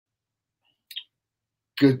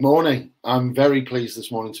Good morning. I'm very pleased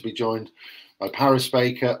this morning to be joined by Paris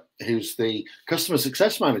Baker, who's the Customer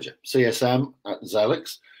Success Manager, CSM at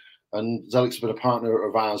Xelix. And Xelix has been a partner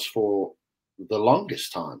of ours for the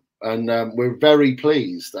longest time. And we're very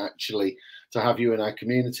pleased, actually, to have you in our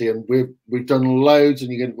community. And we've done loads,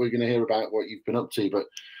 and we're going to hear about what you've been up to. But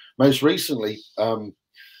most recently,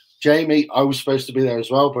 Jamie, I was supposed to be there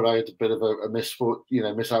as well, but I had a bit of a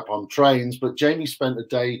mishap on trains. But Jamie spent a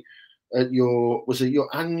day at your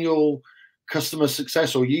annual customer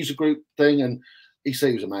success or user group thing, and he said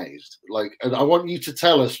he was amazed. And I want you to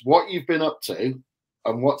tell us what you've been up to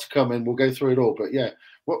and what's coming. We'll go through it all, but yeah,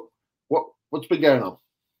 what's been going on?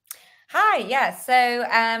 Hi, yeah. So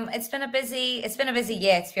it's been a busy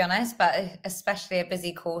year, to be honest, but especially a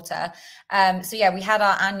busy quarter. So yeah, we had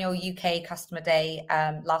our annual UK Customer Day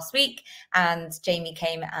last week, and Jamie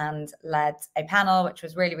came and led a panel, which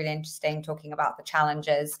was really, really interesting, talking about the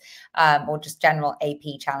challenges or just general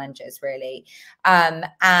AP challenges, really.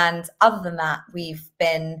 And other than that, we've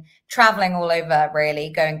been traveling all over, really,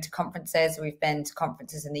 going to conferences. We've been to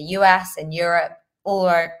conferences in the US, in Europe, all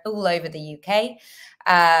over the UK.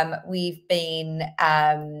 We've been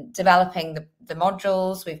developing the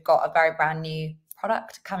modules. We've got a very brand new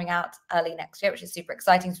product coming out early next year, which is super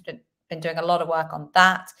exciting. So we've been doing a lot of work on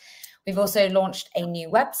that. We've also launched a new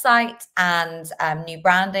website and new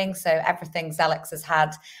branding. So everything Xelix has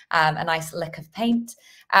had a nice lick of paint.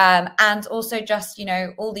 And also just,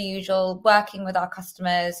 all the usual, working with our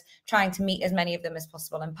customers, trying to meet as many of them as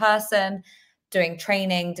possible in person, doing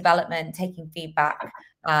training, development, taking feedback,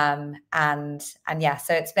 and yeah,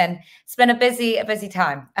 so it's been a busy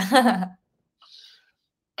time.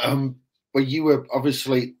 Well, you were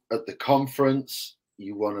obviously at the conference.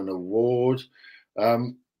 You won an award.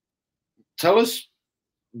 Tell us.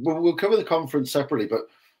 We'll cover the conference separately, but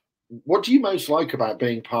what do you most like about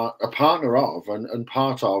being a partner of and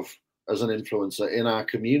part of as an influencer in our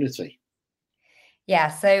community? Yeah,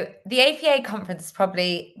 so the APA conference is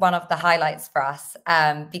probably one of the highlights for us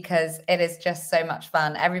because it is just so much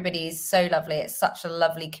fun. Everybody's so lovely. It's such a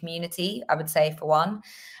lovely community, I would say, for one.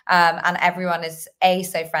 And everyone is A,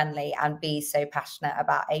 so friendly, and B, so passionate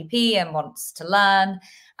about AP and wants to learn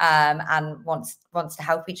and wants to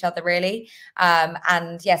help each other, really.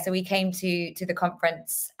 And yeah, so we came to the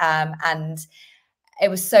conference and it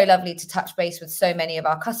was so lovely to touch base with so many of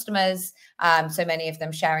our customers, so many of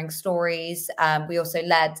them sharing stories. We also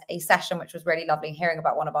led a session, which was really lovely, hearing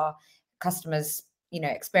about one of our customers'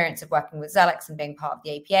 experience of working with Xelix and being part of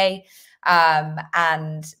the APA.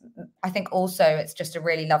 And I think also it's just a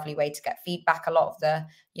really lovely way to get feedback. A lot of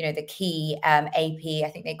the key AP, I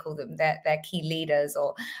think they call them their key leaders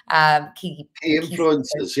or key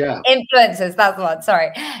influencers. Yeah, influencers. That's the one. Sorry,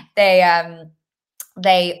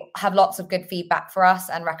 they have lots of good feedback for us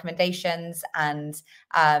and recommendations, and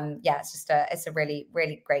yeah, it's a really,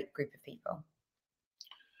 really great group of people.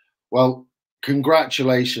 Well,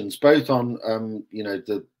 congratulations both on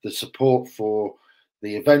the support for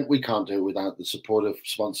the event. We can't do it without the support of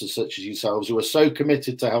sponsors such as yourselves, who are so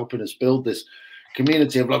committed to helping us build this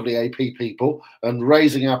community of lovely AP people and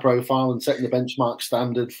raising our profile and setting the benchmark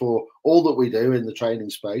standard for all that we do in the training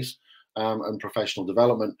space and professional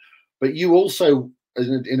development. But you also,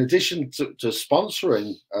 in addition to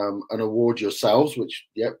sponsoring an award yourselves, which,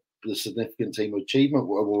 yep, the Significant Team Achievement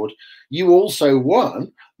Award, you also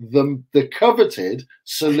won the coveted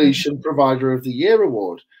Solution Provider of the Year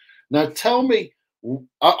Award. Now, tell me,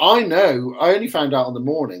 I know, I only found out on the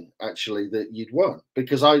morning, actually, that you'd won,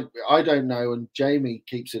 because I don't know, and Jamie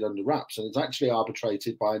keeps it under wraps, and it's actually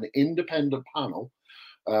arbitrated by an independent panel.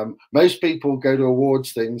 Most people go to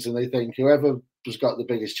awards things and they think whoever has got the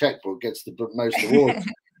biggest checkbook gets the most awards.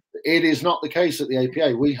 It is not the case at the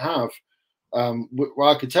APA. We have, well,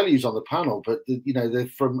 I could tell you who's on the panel, but they're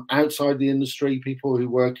from outside the industry, people who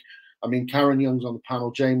work. I mean, Karen Young's on the panel.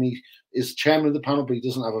 Jamie is chairman of the panel, but he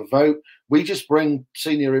doesn't have a vote. We just bring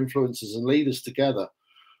senior influencers and leaders together,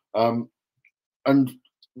 and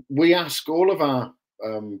we ask all of our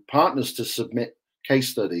partners to submit case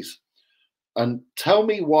studies. And tell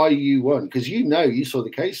me why you won, because you saw the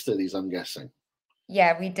case studies, I'm guessing.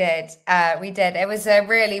 Yeah, we did. We did. It was a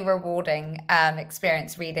really rewarding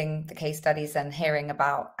experience reading the case studies and hearing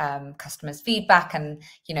about customers' feedback and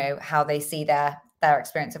how they see their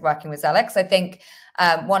experience of working with Xelix. I think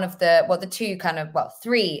one of the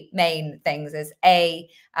three main things is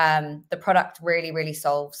the product really, really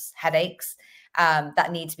solves headaches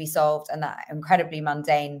that need to be solved and that are incredibly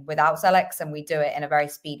mundane without Xelix, and we do it in a very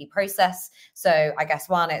speedy process. So I guess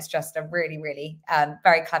one, it's just a really, really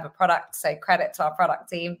very clever product. So credit to our product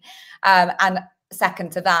team. And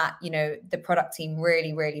second to that, you know, the product team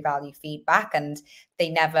really value feedback, and they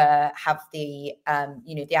never have the,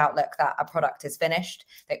 you know, the outlook that a product is finished.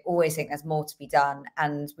 They always think there's more to be done.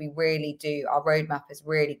 And we really do, our roadmap is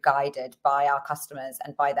really guided by our customers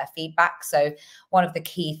and by their feedback. So one of the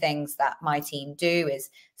key things that my team do is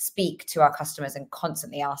speak to our customers and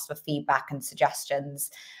constantly ask for feedback and suggestions.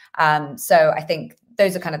 So I think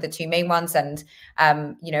those are kind of the two main ones. And,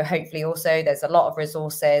 you know, hopefully also there's a lot of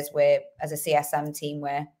resources. We're, as a CSM team,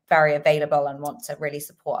 we're very available and want to really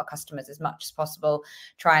support our customers as much as possible,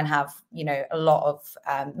 try and have, you know, a lot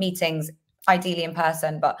of meetings, ideally in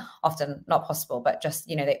person, but often not possible, but just,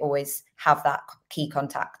 you know, they always have that key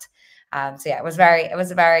contact. So yeah, it was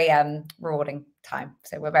a very rewarding time.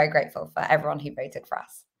 So we're very grateful for everyone who voted for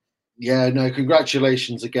us. Yeah, no,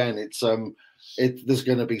 congratulations again. There's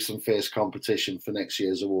going to be some fierce competition for next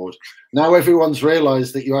year's award. Now everyone's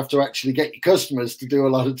realised that you have to actually get your customers to do a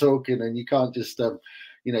lot of talking, and you can't just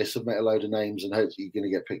you know, submit a load of names and hope that you're going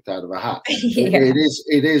to get picked out of a hat. Yeah.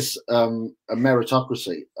 It is a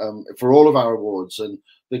meritocracy for all of our awards, and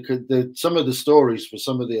some of the stories for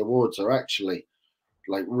some of the awards are actually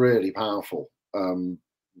like really powerful,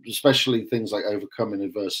 especially things like overcoming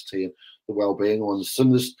adversity and the well-being ones.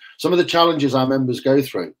 Some of the challenges our members go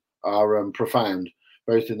through are profound,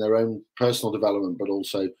 both in their own personal development, but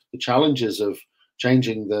also the challenges of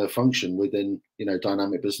changing the function within, you know,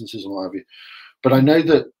 dynamic businesses and what have you. But I know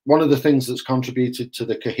that one of the things that's contributed to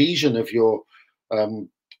the cohesion of your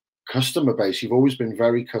customer base, you've always been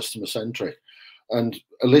very customer centric. And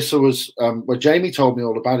Alyssa was, well, Jamie told me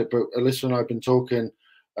all about it, but Alyssa and I have been talking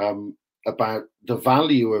about the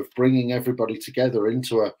value of bringing everybody together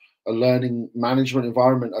into a learning management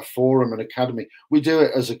environment, a forum, an academy. We do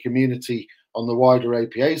it as a community on the wider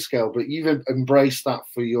APA scale, but you've embraced that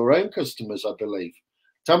for your own customers, I believe.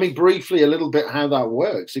 Tell me briefly a little bit how that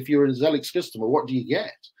works. If you're a Xelix customer, what do you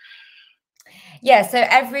get? Yeah, so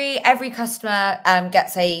every customer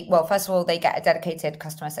gets well, first of all, they get a dedicated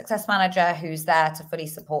customer success manager who's there to fully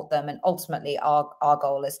support them. And ultimately, our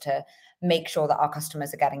goal is to make sure that our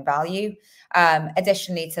customers are getting value.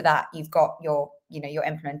 Additionally to that, you've got your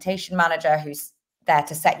implementation manager who's there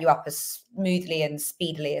to set you up as smoothly and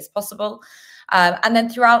speedily as possible. And then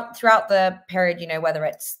throughout the period, you know, whether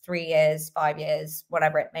it's 3 years, 5 years,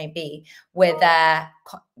 whatever it may be, we're there,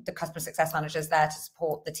 the customer success manager is there to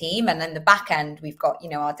support the team. And then the back end, we've got, you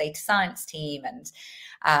know, our data science team and,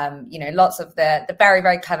 you know, lots of the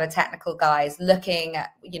very clever technical guys looking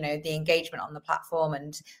at, you know, the engagement on the platform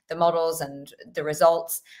and the models and the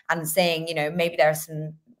results and saying, you know, maybe there are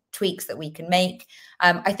some tweaks that we can make.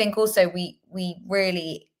 I think also we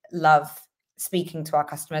really love speaking to our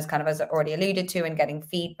customers, kind of as I already alluded to, and getting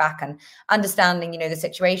feedback and understanding, you know, the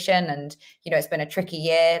situation. And, you know, it's been a tricky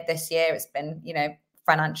year this year. It's been, you know,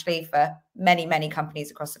 financially for many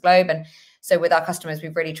companies across the globe. And so with our customers,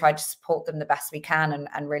 we've really tried to support them the best we can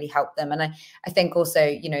and really help them. And I think also,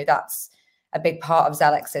 you know, that's a big part of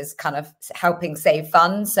Xelix is kind of helping save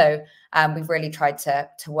funds. So we've really tried to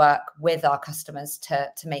work with our customers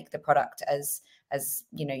to make the product as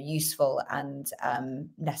you know, useful and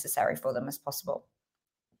necessary for them as possible.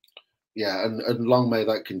 Yeah, and long may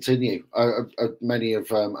that continue. Many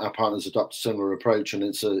of our partners adopt a similar approach, and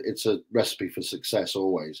it's a recipe for success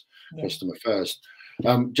always. Yeah. Customer first.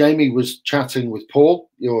 Jamie was chatting with Paul,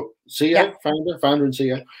 your CEO, yeah. founder and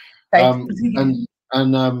CEO,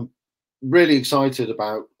 and really excited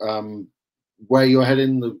about where you're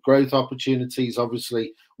heading, the growth opportunities.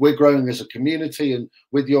 Obviously, we're growing as a community, and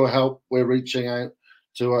with your help, we're reaching out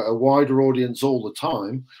to a wider audience all the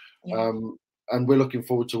time. Yeah. And we're looking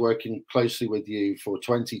forward to working closely with you for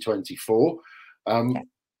 2024. Yeah.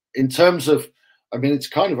 In terms of, I mean, it's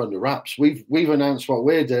kind of under wraps. We've announced what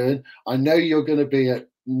we're doing. I know you're going to be at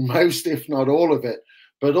most, if not all of it.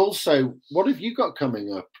 But also, what have you got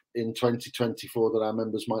coming up in 2024 that our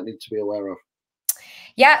members might need to be aware of?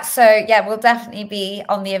 Yeah, so yeah, we'll definitely be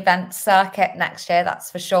on the event circuit next year,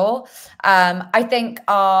 that's for sure. I think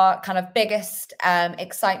our kind of biggest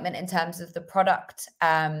excitement in terms of the product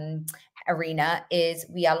arena is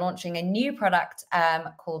we are launching a new product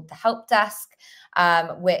called the Help Desk,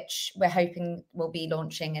 which we're hoping will be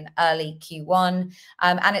launching in early Q1.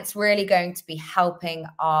 And it's really going to be helping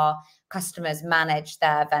our customers manage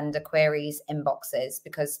their vendor queries inboxes,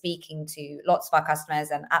 because speaking to lots of our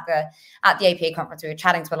customers, and at the APA conference, we were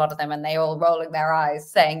chatting to a lot of them and they all rolling their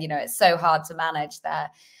eyes saying, you know, it's so hard to manage their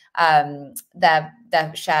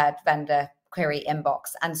shared vendor query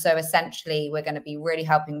inbox. And so essentially we're going to be really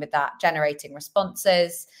helping with that, generating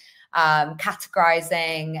responses,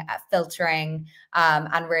 categorizing, filtering,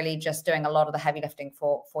 and really just doing a lot of the heavy lifting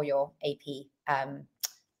for your AP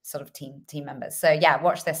sort of team members. So yeah,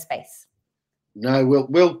 watch this space. No,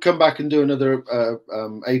 we'll come back and do another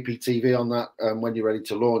APTV on that when you're ready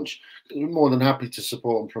to launch. We're more than happy to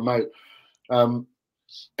support and promote.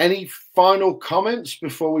 Any final comments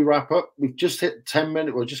before we wrap up? We've just hit 10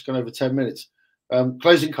 minutes. We're just gone over 10 minutes.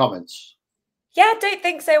 Closing comments. Yeah, I don't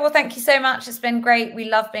think so. Well, thank you so much. It's been great. We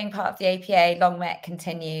love being part of the APA. Long may it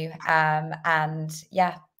continue. And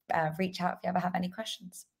yeah, reach out if you ever have any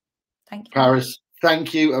questions. Thank you. Paris,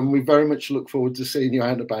 thank you. And we very much look forward to seeing you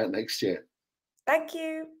out and about next year. Thank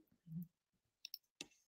you.